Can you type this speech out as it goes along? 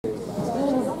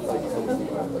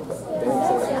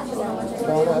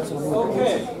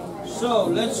So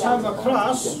let's have a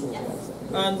class,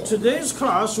 and today's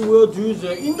class will do the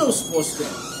endospore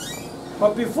stem.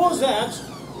 But before that,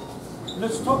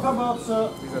 let's talk about These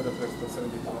are the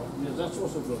facility. yeah, that's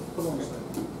also good. Put on the side.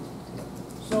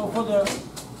 So for the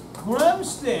gram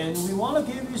stem, we want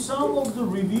to give you some of the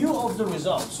review of the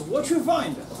results. So what you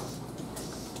find?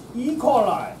 E.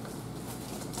 coli.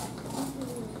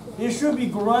 It should be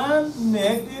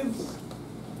gram-negative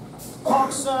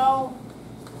coxal.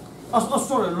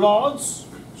 Sorry, LODs.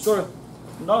 Sorry,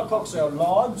 not coxal,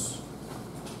 LODs.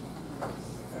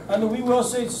 And we will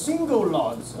say single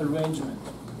LODs arrangement.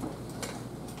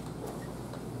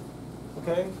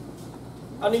 Okay?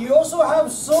 And you also have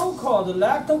so-called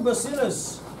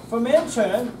lactobacillus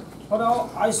fermentation, but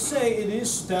I say it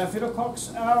is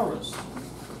Staphylococcus aureus.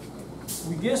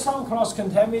 We get some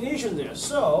cross-contamination there.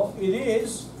 So it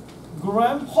is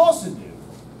gram-positive,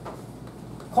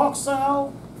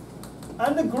 coxal,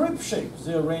 and the grip shape,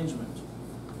 the arrangement.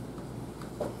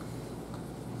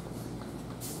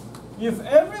 If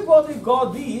everybody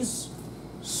got these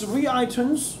three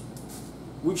items,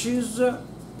 which is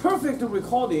perfect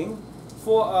recording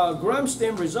for gram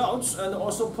stem results, and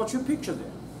also put your picture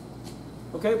there.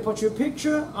 Okay, put your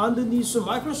picture underneath the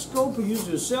microscope, use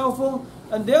your cell phone,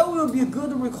 and there will be a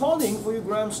good recording for your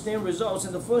gram stem results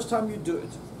in the first time you do it.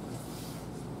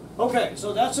 Okay,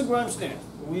 so that's a gram stem.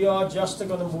 We are just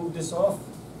going to move this off.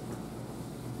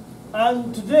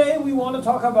 And today we want to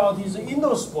talk about these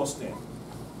endospore stem.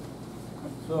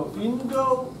 So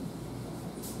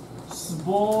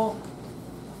endospore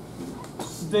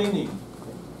staining.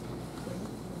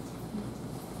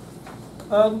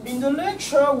 And in the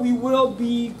lecture, we will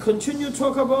be continue to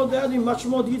talk about that in much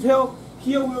more detail.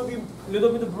 Here will be a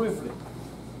little bit briefly.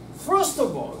 First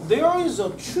of all, there is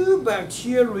a two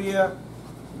bacteria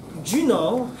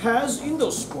genome has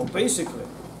endospore basically.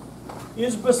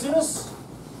 Is Bacillus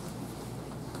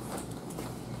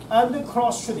and the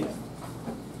Clostridium.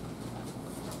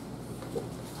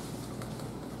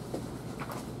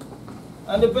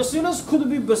 And the Bacillus could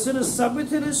be Bacillus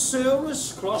subtilis,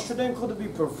 cereus, Clostridium could be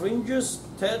Perfringens,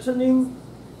 Tetany,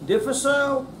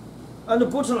 difficile, and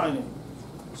botulinum.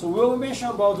 So we'll mention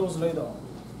about those later on.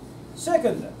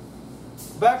 Second,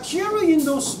 bacterial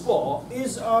endospore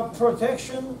is a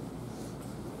protection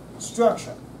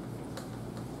structure.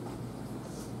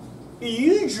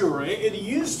 Usually, it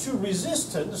used to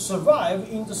resistant survive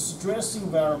in the stress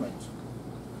environment.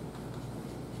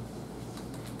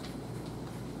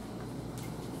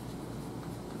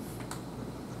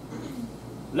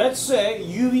 Let's say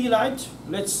UV light,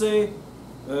 let's say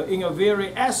in a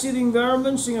very acid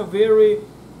environment, in a very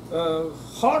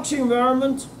hot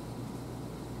environment,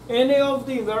 any of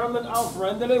the environment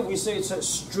unfriendly, we say it's a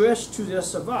stress to their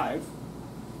survive.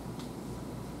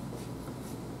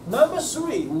 Number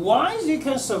three, why they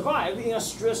can survive in a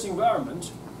stress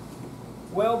environment?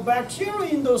 Well, bacteria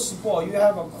endospore, you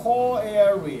have a core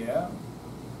area,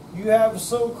 you have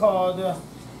so-called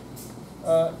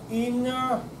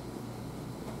inner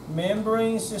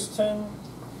membrane system,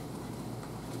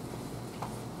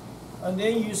 and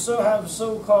then you also have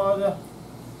so-called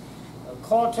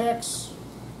cortex,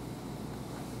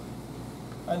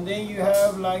 and then you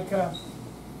have like a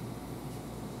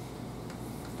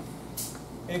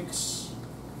explorian,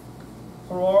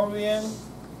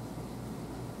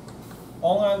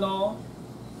 on and on,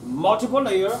 multiple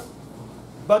layer.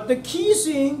 But the key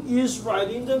thing is right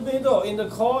in the middle, in the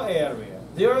core area.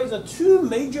 There is a two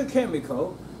major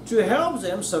chemical to help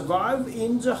them survive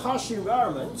in the harsh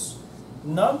environments.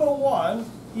 Number one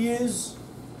is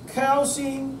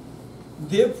calcium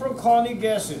diproconic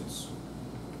acids.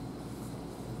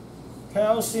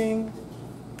 Calcium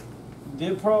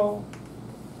diproconic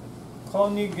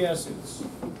acids.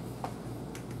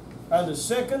 And the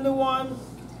second one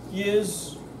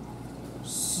is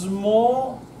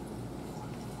small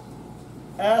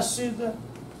acid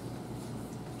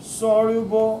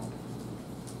soluble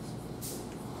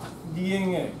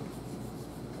DNA.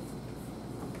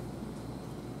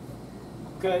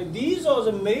 Okay, these are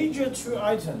the major two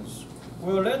items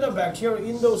will let the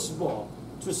bacteria endospore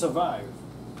to survive.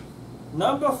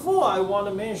 Number four, I want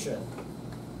to mention,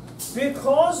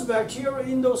 because bacteria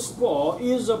endospore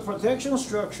is a protection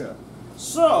structure,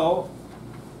 so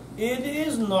it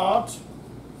is not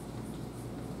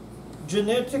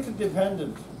genetic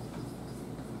dependent.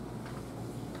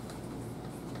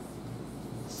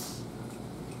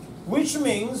 Which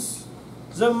means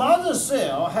the mother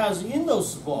cell has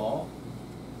endospore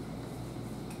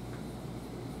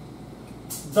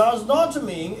does not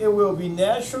mean it will be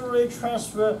naturally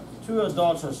transferred to a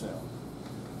daughter cell.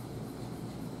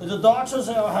 the daughter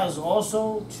cell has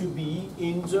also to be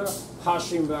in the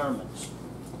harsh environment.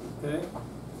 Okay.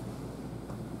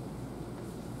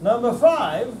 Number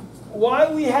 5,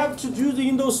 why we have to do the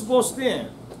endospore stain?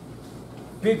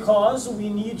 Because we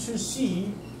need to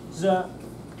see the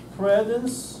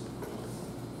presence,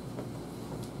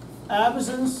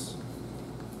 absence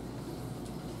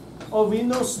of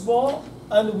endospore,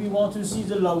 and we want to see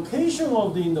the location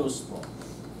of the endospore.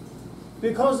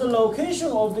 Because the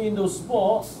location of the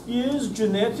endospore is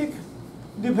genetic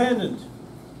dependent.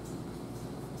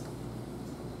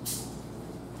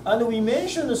 And we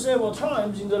mentioned several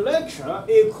times in the lecture,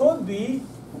 it could be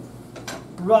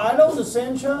right on the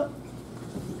center,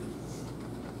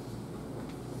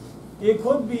 it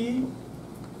could be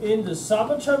in the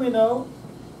subterminal.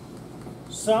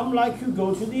 Some, like you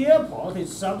go to the airport,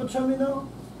 it's subterminal,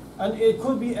 and it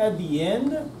could be at the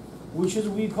end, which is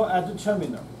we call at the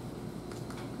terminal.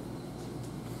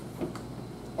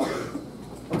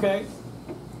 Okay?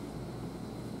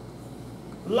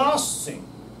 Last thing,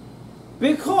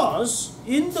 because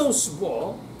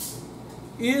endospore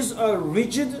is a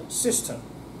rigid system,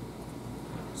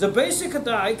 the basic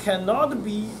dye cannot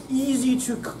be easy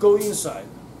to go inside.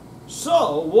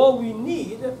 So what we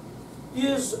need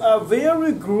is a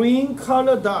very green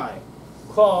color dye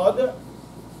called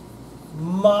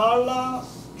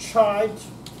malachite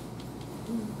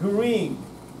green.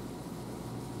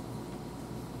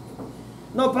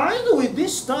 Now, by the way,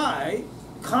 this dye,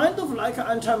 kind of like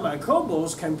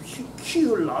antimicrobials, can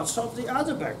kill lots of the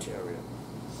other bacteria.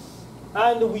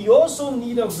 And we also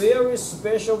need a very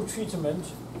special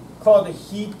treatment called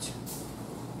heat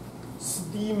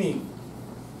steaming.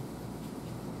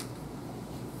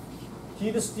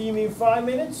 Heat steaming 5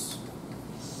 minutes,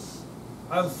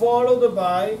 and followed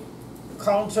by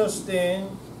counter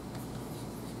stain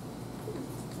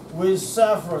with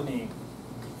safranin.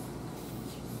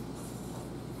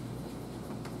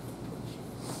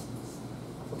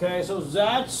 Okay, so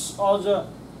that's all the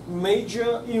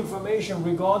major information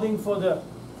regarding for the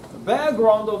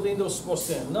background of the endospore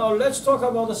stain. Now let's talk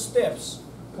about the steps.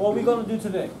 What we're going to do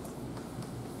today.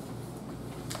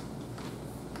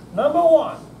 Number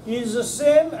 1 is the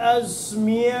same as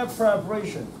smear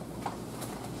preparation.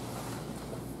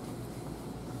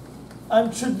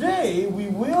 And today we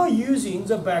will using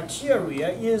the bacteria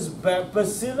is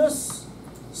Bacillus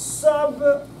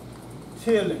subtilis.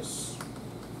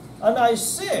 And I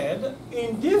said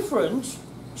indifferent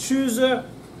to the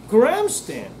gram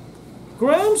stain.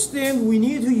 Gram stain we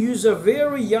need to use a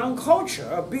very young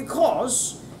culture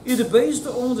because it's based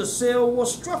on the cell wall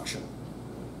structure.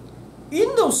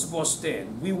 Endospore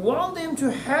stain, we want them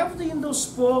to have the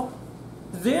endospore,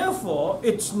 therefore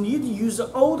it need to use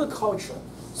the older culture.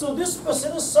 So this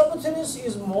Bacillus subtilis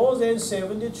is more than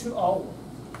 72 hours.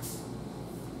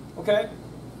 Okay?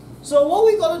 So what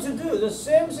we're going to do, the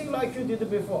same thing like you did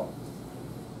before.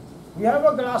 We have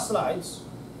a glass slides,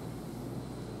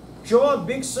 draw a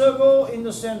big circle in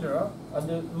the center,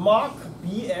 and mark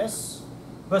BS,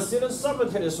 Bacillus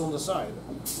subtilis on the side.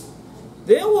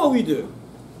 Then what we do,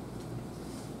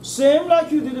 same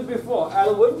like you did it before,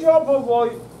 add 1 drop of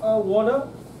water,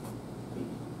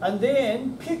 and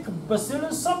then pick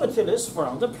Bacillus subtilis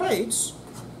from the plates.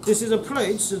 This is a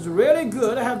plate, it's really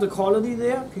good, I have the quality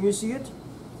there, can you see it?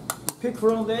 Pick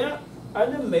from there,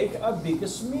 and then make a big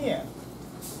smear.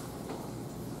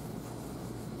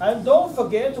 And don't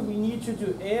forget, we need to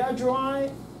do air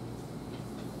dry,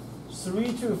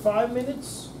 3 to 5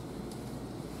 minutes,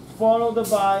 followed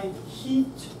by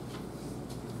heat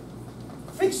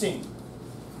fixing.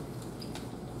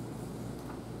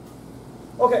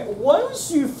 Okay, once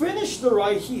you finish the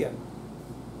right here,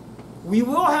 we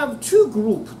will have 2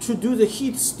 groups to do the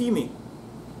heat steaming.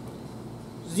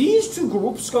 These 2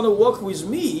 groups gonna work with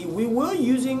me. We were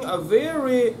using a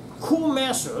very cool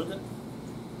method,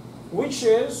 which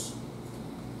is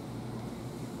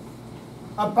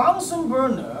a Bunsen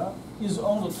burner is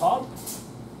on the top.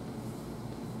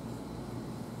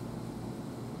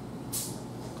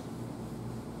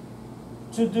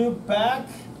 To do back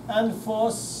and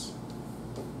forth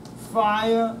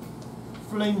fire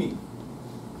flaming.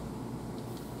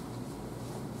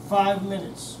 5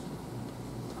 minutes.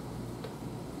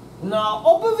 Now,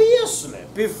 obviously,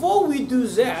 before we do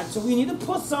that, we need to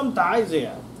put some dye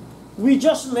there. We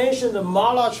just mentioned the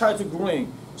malachite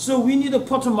green, so we need to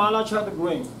put malachite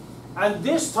green. And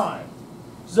this time,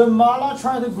 the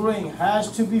malachite green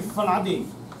has to be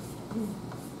flooding.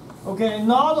 Okay,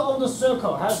 not on the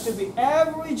circle, has to be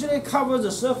averagely cover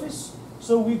the surface,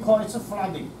 so we call it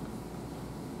flooding.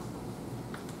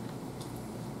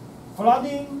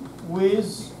 Flooding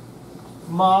with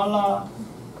malachite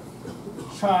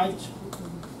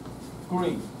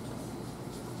green.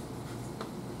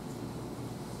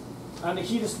 And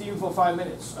heat steam for 5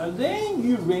 minutes. And then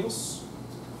you rinse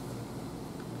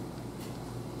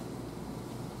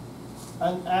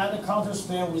and add a counter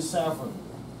stain with saffron.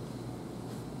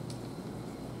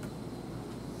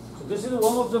 So this is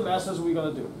one of the methods we're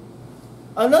going to do.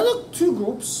 Another two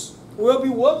groups will be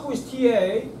work with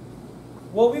TA.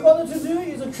 What we're going to do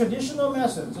is a traditional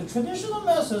method. The traditional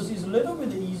method is a little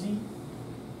bit easy.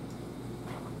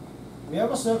 We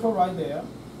have a circle right there.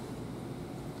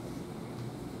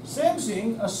 Same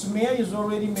thing, a smear is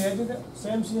already made.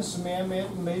 Same thing, smear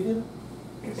made it.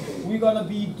 We're going to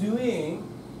be doing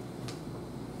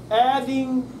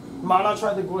adding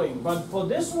malachite green. But for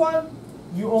this one,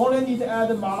 you only need to add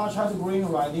the malachite green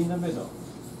right in the middle.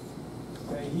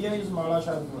 Okay, here is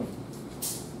malachite green.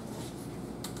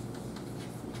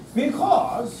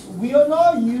 Because we are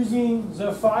not using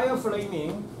the fire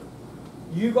flaming,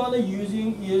 you're going to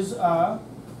using is a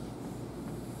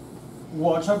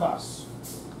water bath.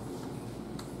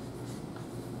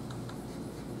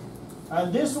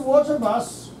 And this water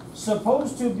bath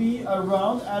supposed to be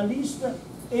around at least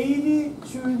 80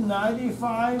 to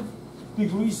 95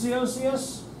 degrees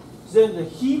Celsius. Then the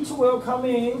heat will come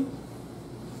in.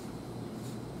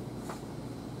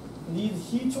 The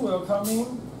heat will come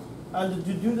in and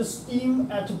to do the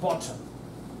steam at the bottom.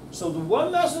 So the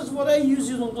one method what I use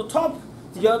is on the top,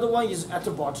 the other one is at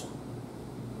the bottom.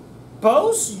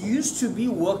 Both used to be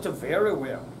worked very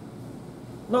well.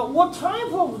 Now, what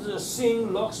type of the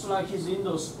thing looks like is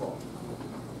endospore?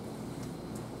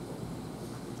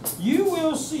 You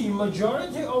will see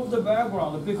majority of the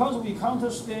background, because we counter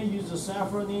stain use the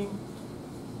saffroning,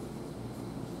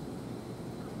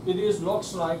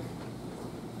 looks like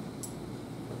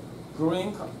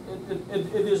green.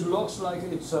 It looks like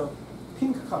it's a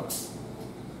pink color,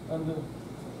 and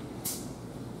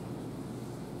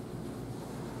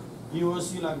you will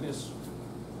see like this.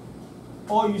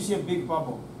 Or you see a big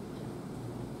bubble.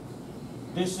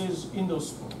 This is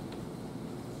endospore.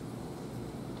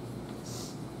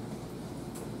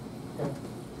 Okay.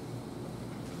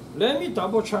 Let me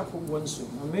double check one thing.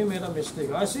 I may made a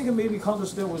mistake. I think maybe counter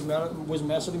stain with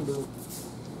methylene blue.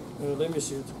 Let me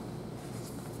see it.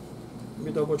 Let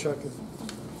me double check it.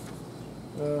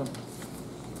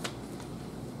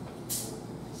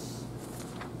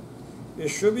 It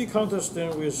should be counter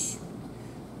stain with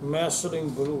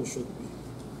methylene blue, should be.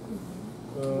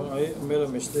 I made a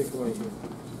mistake right here.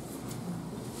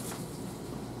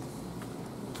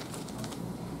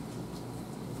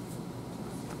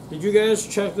 Did you guys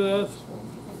check that?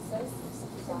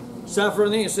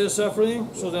 Saffroning, it says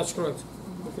saffroning, so that's correct.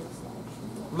 Okay.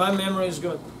 My memory is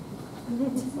good.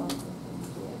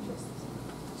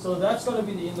 So that's going to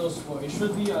be the endospore. It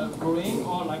should be a green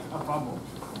or like a bubble.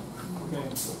 Okay.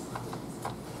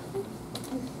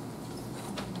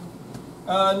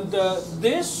 And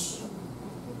this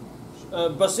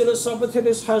Bacillus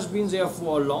subtilis has been there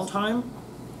for a long time,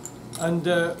 and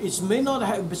it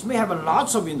may have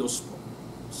lots of endospore.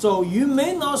 So you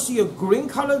may not see a green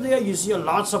color there. You see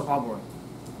lots of bubbling.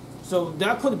 So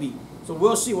that could be. So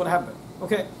we'll see what happens.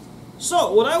 Okay.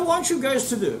 So what I want you guys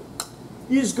to do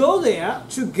is go there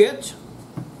to get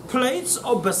plates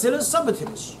of Bacillus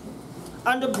subtilis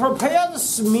and prepare the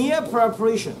smear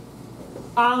preparation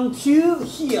until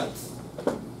here.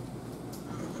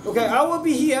 Okay, I will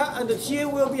be here and the TA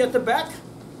will be at the back.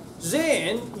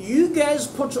 Then you guys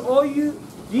put all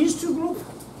these two groups,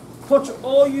 put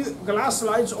all your glass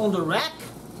slides on the rack,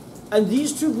 and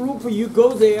these two groups you go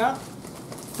there,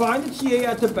 find the TA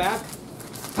at the back,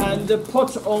 and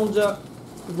put on the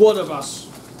water bath.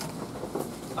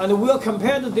 And we'll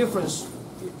compare the difference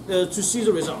to see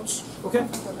the results. Okay?